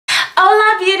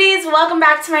beauties, welcome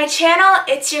back to my channel.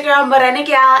 It's your girl Morena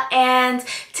Gyal, and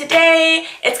today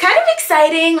it's kind of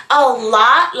exciting. A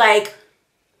lot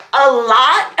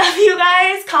of you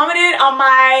guys commented on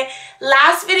my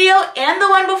last video and the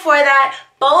one before that,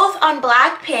 both on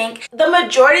Blackpink. The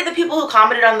majority of the people who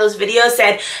commented on those videos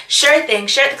said sure thing,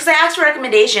 sure, because I asked for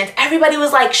recommendations. Everybody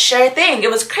was like sure thing.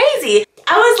 It was crazy.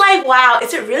 I was like, wow,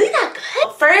 is it really that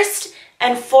good? First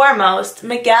and foremost,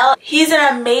 Miguel, he's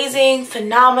an amazing,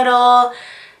 phenomenal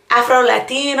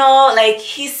Afro-Latino. Like,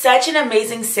 he's such an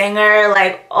amazing singer.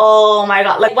 Like, oh my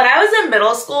god. Like, when I was in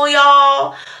middle school,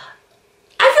 y'all,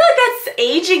 I feel like that's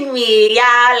aging me.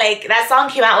 Yeah, like, that song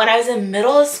came out when I was in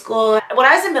middle school. When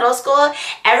I was in middle school,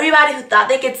 everybody who thought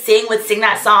they could sing would sing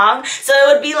that song. So it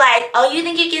would be like, oh, you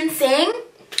think you can sing?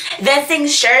 Then sing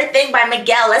Sure Thing by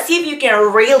Miguel. Let's see if you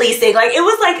can really sing. Like, it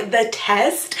was like the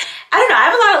test. I don't know, I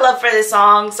have a lot of love for this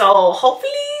song, so hopefully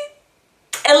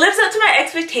it lives up to my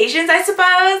expectations, I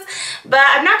suppose. But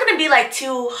I'm not gonna be like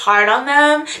too hard on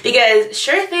them because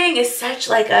Sure Thing is such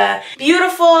like a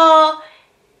beautiful,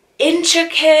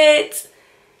 intricate,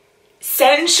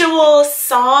 sensual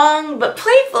song, but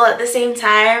playful at the same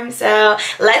time. So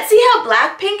let's see how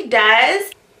Blackpink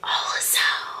does. Also,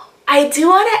 I do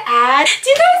want to add, do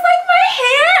you guys like my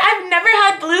hair? I've never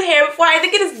had blue hair before. I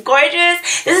think it is gorgeous.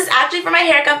 This is actually from my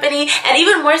hair company, and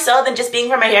even more so than just being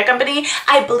from my hair company,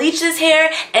 I bleached this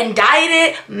hair and dyed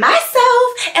it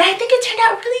myself, and I think it turned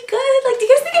out really good. Like, do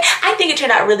you guys think it? I think it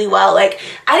turned out really well. Like,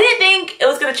 I didn't think it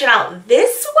was gonna turn out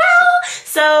this well,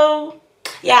 so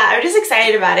yeah, I'm just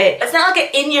excited about it. It's not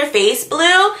like an in-your-face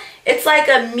blue. It's like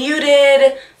a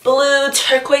muted blue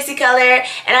turquoisey color,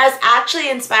 and I was actually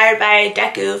inspired by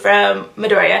Deku from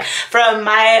Midoriya from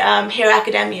My Hero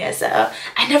Academia. So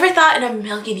I never thought in a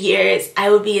million years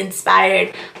I would be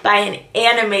inspired by an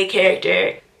anime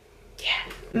character. Yeah.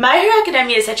 My Hero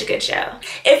Academia is such a good show.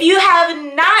 If you have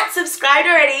not subscribed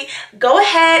already, go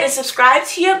ahead and subscribe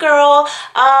to your girl.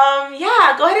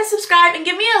 Yeah, go ahead and subscribe and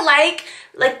give me a like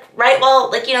right while,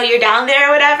 like, you know, you're down there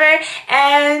or whatever.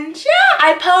 And yeah,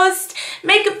 I post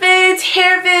makeup vids,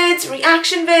 hair vids,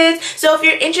 reaction vids. So if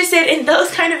you're interested in those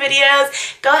kind of videos,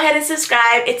 go ahead and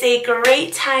subscribe. It's a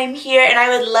great time here, and I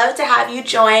would love to have you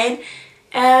join.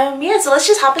 Yeah, so let's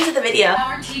just hop into the video.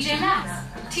 Our TJ Maxx.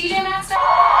 TJ Maxx.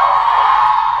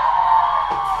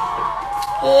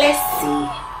 Let's see.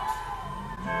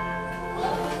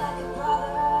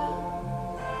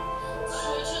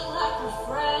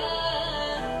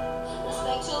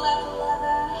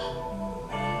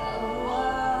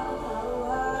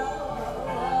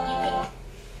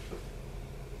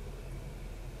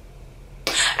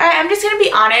 Alright, I'm just gonna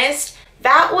be honest,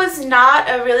 that was not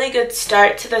a really good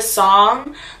start to the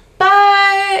song,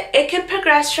 but it could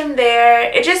progress from there.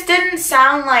 It just didn't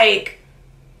sound like...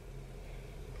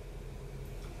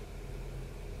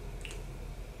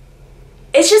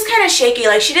 It's just kind of shaky,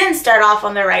 like she didn't start off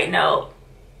on the right note.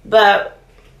 But,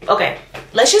 okay,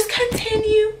 let's just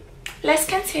continue. Let's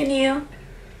continue.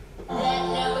 But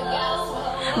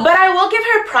I will give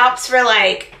her props for,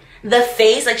 like, the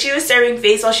face. Like, she was serving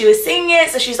face while she was singing it,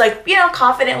 so she's, like, you know,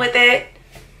 confident with it.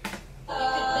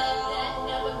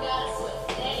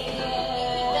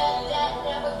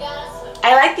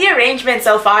 I like the arrangement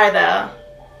so far, though.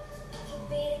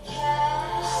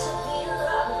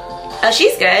 Oh,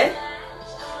 she's good.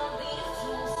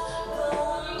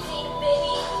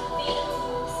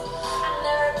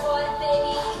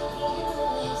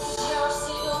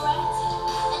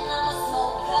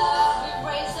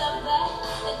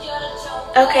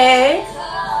 Okay.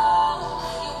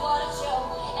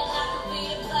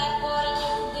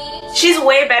 She's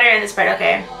way better in this part,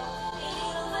 okay.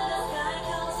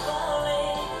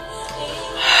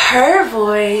 Her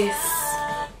voice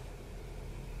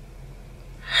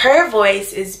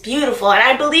is beautiful, and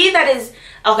I believe that is,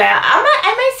 okay,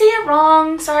 I might say it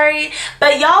wrong, sorry,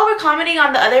 but y'all were commenting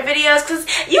on the other videos, because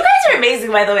you guys are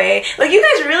amazing, by the way. Like, you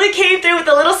guys really came through with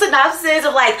the little synopsis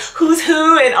of, like, who's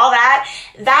who and all that.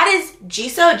 That is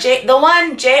Jisoo, the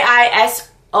one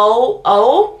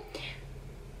J-I-S-O-O.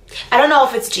 I don't know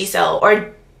if it's Jisoo, or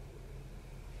I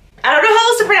don't know how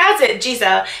else to pronounce it.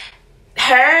 Jisoo.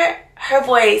 Her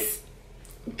voice,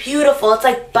 beautiful. It's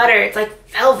like butter. It's like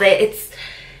velvet.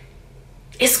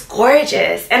 It's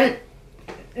gorgeous. And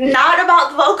not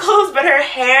about the vocals, but her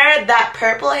hair, that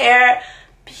purple hair,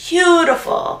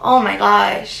 beautiful. Oh my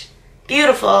gosh,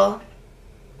 beautiful.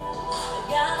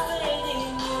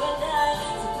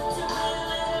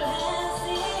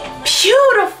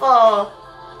 Beautiful.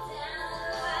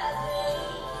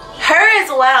 Her as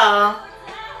well.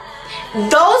 Those were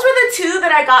the two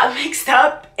that I got mixed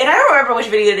up, and I don't remember which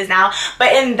video it is now,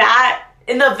 but in that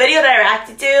in the video that I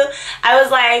reacted to, I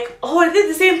was like, oh, are they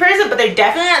the same person? But they're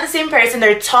definitely not the same person.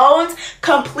 Their tones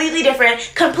completely different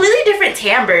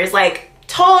timbres, like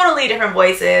totally different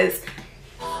voices.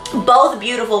 Both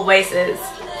beautiful voices.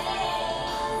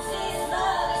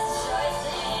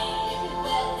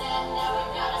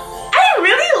 I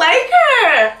really like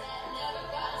her.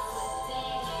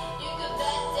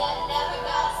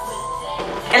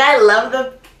 And I love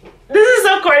this is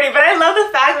so corny, but I love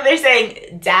the fact that they're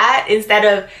saying that instead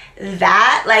of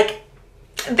that. Like,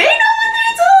 they know what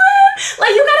they're doing.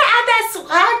 Like, you gotta add that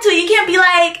swag to it. You can't be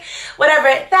like, whatever,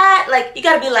 that. Like, you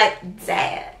gotta be like,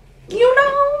 that. You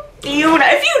know? You know.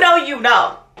 If you know, you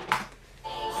know.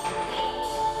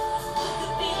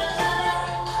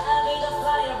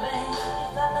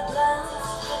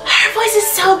 Her voice is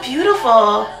so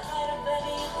beautiful.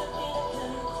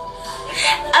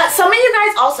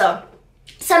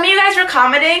 Some of you guys were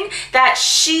commenting that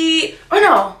she, or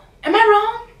no, am I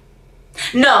wrong?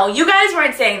 No, you guys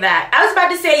weren't saying that. I was about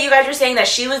to say you guys were saying that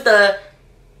she was the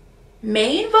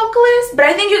main vocalist, but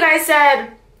I think you guys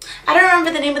said, I don't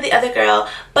remember the name of the other girl,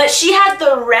 but she had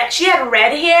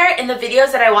red hair in the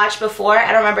videos that I watched before.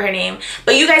 I don't remember her name,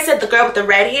 but you guys said the girl with the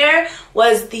red hair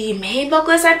was the main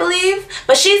vocalist, I believe.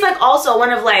 But she's like also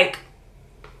one of like,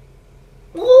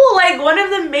 ooh, like one of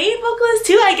the main vocalists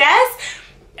too, I guess.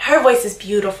 Her voice is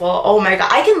beautiful. Oh my god,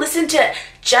 I can listen to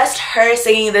just her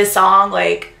singing this song.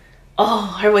 Like,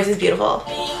 oh, her voice is beautiful.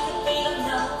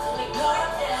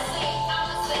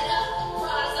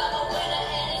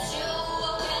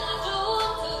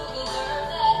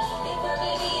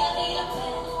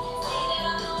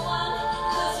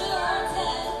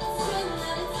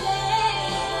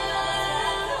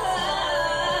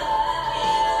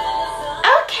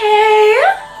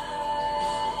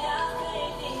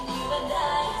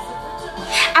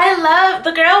 I love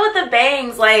the girl with the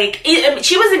bangs. Like,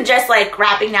 she wasn't just like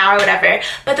rapping now or whatever,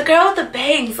 but the girl with the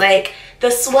bangs, like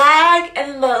the swag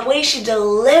and the way she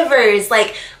delivers,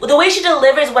 like the way she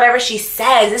delivers whatever she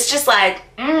says, it's just like,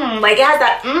 like it has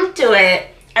that to it.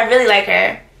 I really like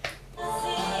her.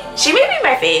 She may be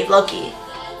my fave, low-key.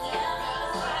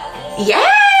 Yeah,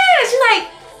 she's like,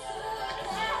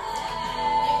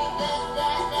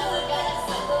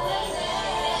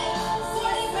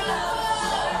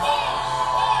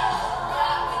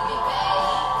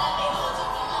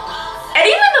 and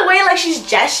even the way like she's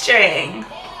gesturing.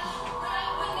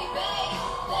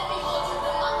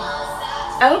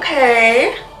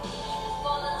 Okay.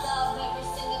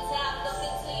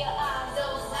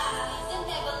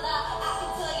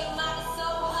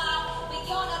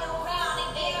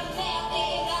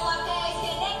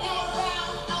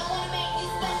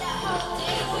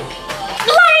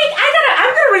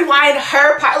 Rewind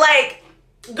her part, like,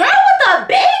 girl with the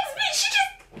bangs, bitch, she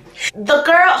just, the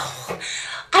girl,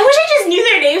 I wish I just knew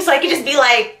their names so I could just be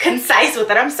like concise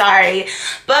with it. I'm sorry,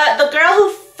 but the girl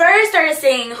who first started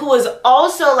singing, who was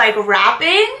also like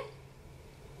rapping,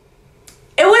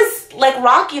 it was like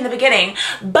rocky in the beginning,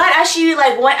 but as she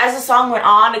like as the song went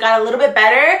on, it got a little bit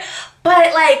better.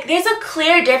 But like there's a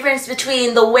clear difference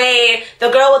between the way the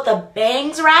girl with the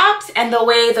bangs raps and the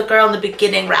way the girl in the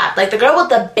beginning rapped. Like the girl with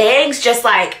the bangs just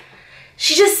like,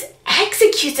 she just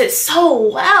executes it so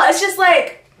well. It's just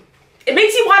like, it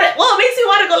makes you want to, well, it makes you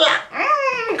want to go like,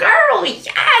 girl,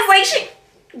 yes, like she,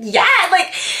 yeah,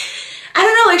 like, I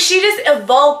don't know, like she just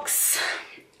evokes,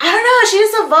 I don't know, she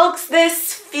just evokes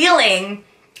this feeling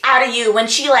out of you when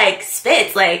she like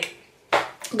spits. Like,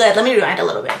 good, let me rewind a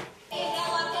little bit.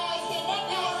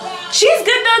 She's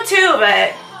good though too,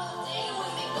 but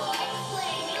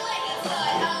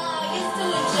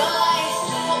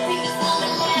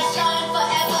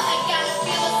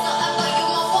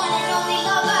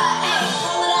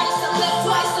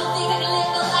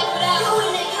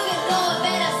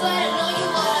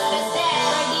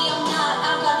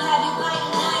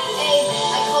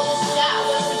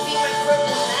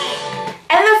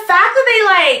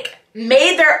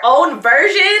made their own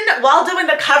version while doing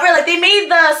the cover. Like they made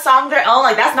the song their own.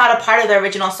 Like that's not a part of the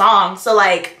original song. So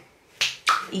like,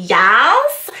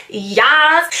 yes,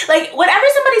 yes. Like whenever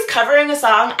somebody's covering a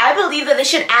song, I believe that they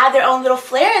should add their own little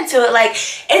flair into it. Like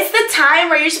it's the time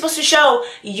where you're supposed to show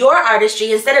your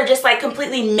artistry instead of just like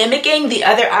completely mimicking the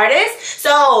other artist.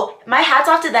 So my hat's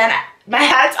off to them. My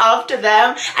hat's off to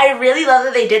them. I really love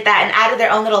that they did that and added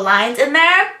their own little lines in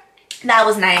there. That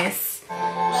was nice.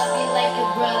 Love you like a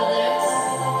brother,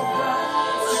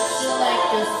 treat you like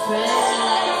a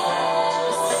friend,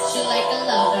 treat you like a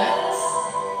lover.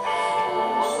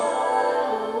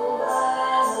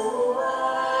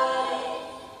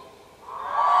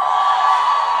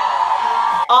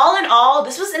 All in all,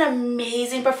 this was an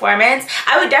amazing performance. performance,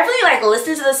 I would definitely like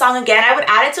listen to the song again. I would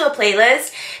add it to a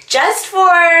playlist just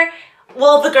for,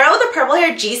 well, the girl with the purple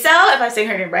hair, Jisoo, if I'm saying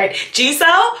her name right,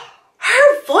 Jisoo,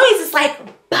 her voice is like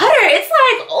butter. It's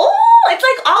like, oh, it's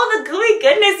like all the gooey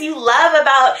goodness you love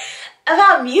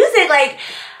about music. Like,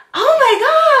 oh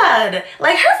my god,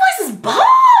 like her voice is bomb.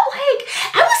 Like,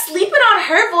 I was sleeping on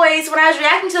her voice when I was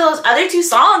reacting to those other two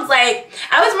songs. Like,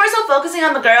 I was more so focusing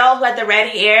on the girl who had the red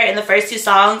hair in the first two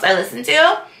songs I listened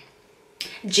to.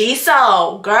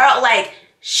 Jisoo, girl, like,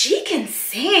 she can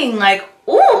sing. Like,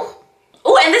 ooh,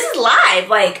 and this is live.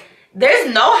 Like, there's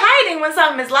no hiding when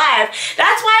something is live.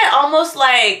 That's why I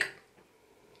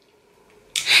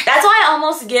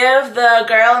almost give the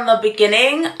girl in the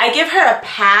beginning, I give her a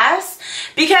pass,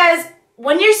 because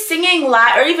when you're singing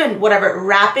live, or even whatever,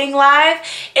 rapping live,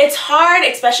 it's hard,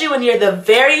 especially when you're the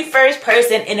very first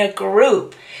person in a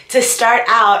group, to start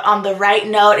out on the right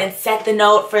note and set the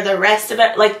note for the rest of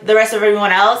it, like the rest of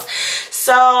everyone else.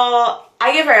 So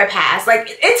I give her a pass. Like,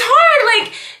 it's hard,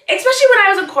 like, especially when I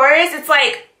was in chorus, it's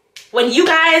like, when you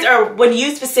guys, or when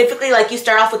you specifically, like, you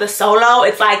start off with a solo,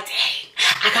 it's like, dang,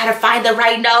 I gotta find the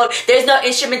right note. There's no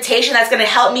instrumentation that's gonna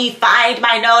help me find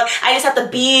my note. I just have to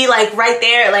be, like, right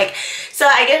there. Like, so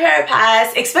I give her a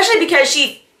pass, especially because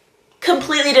she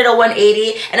completely did a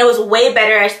 180 and it was way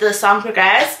better as the song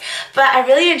progressed. But I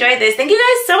really enjoyed this. Thank you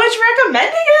guys so much for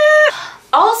recommending it.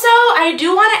 Also, I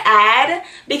do want to add,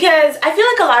 because I feel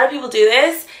like a lot of people do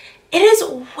this, it is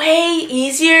way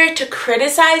easier to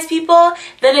criticize people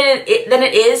than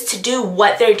it is to do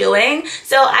what they're doing.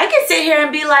 So I can sit here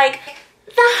and be like,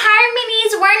 the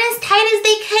harmonies weren't as tight as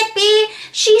they could be.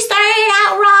 She started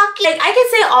out rocky. Like, I can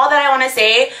say all that I want to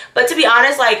say, but to be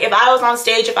honest, like, if I was on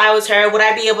stage, if I was her, would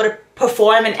I be able to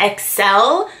perform and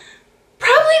excel?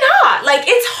 Probably not. Like,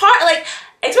 it's hard. Like,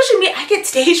 especially me, I get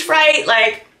stage fright.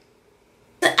 Like,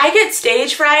 I get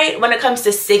stage fright when it comes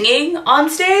to singing on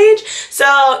stage.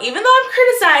 So even though I'm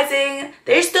criticizing,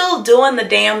 they're still doing the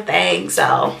damn thing.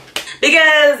 So,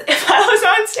 because if I was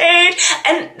on stage,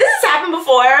 and this has happened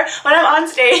before when I'm on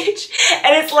stage,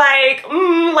 and it's like,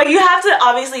 like you have to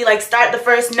obviously like start the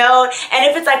first note, and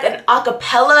if it's like an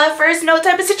acapella first note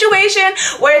type of situation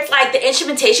where it's like the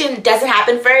instrumentation doesn't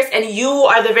happen first and you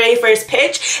are the very first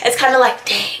pitch, it's kind of like,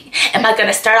 dang, am I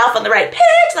gonna start off on the right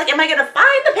pitch? Like, am I gonna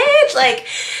find the pitch? Like,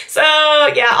 so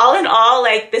yeah, all in all,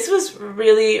 like, this was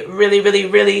really, really, really,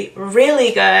 really,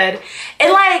 really good.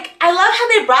 And like, I love how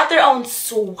they brought their own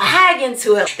swag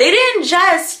into it. They didn't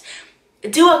just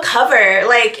do a cover,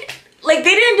 like they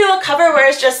didn't do a cover where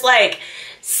it's just like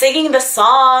singing the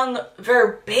song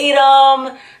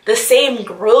verbatim, the same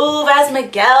groove as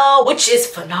Miguel, which is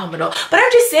phenomenal. But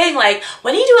I'm just saying, like,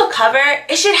 when you do a cover,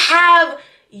 it should have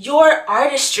your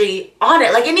artistry on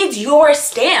it. Like, it needs your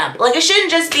stamp. Like, it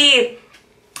shouldn't just be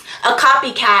a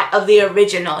copycat of the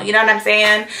original, you know what I'm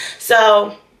saying?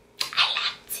 So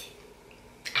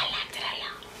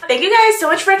thank you guys so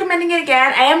much for recommending it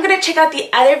again. I am going to check out the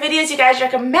other videos you guys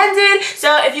recommended.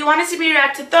 So if you want to see me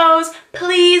react to those,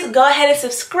 please go ahead and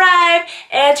subscribe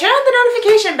and turn on the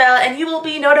notification bell, and you will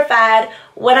be notified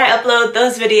when I upload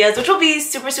those videos, which will be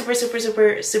super, super, super,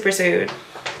 super, super soon.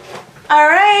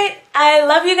 Alright, I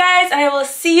love you guys, and I will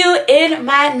see you in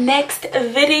my next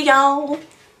video.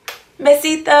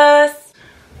 Besitos.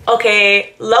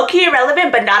 Okay, low-key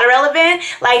irrelevant, but not irrelevant.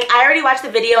 Like, I already watched the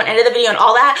video and ended the video and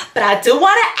all that, but I do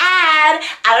want to add,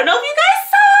 I don't know if you guys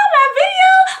saw my video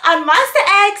on Monster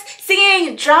X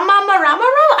singing Drama Rama.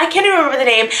 I can't even remember the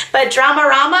name, but Drama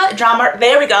Rama,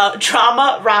 there we go,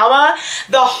 Drama Rama.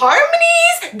 The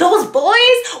harmonies those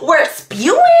boys were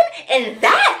spewing in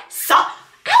that song,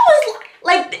 I was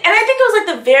like, and I think it was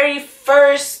like the very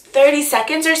first 30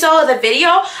 seconds or so of the video,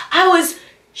 I was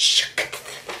shook.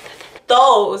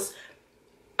 Those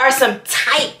are some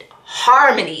tight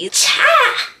harmonies.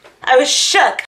 Cha! I was shook.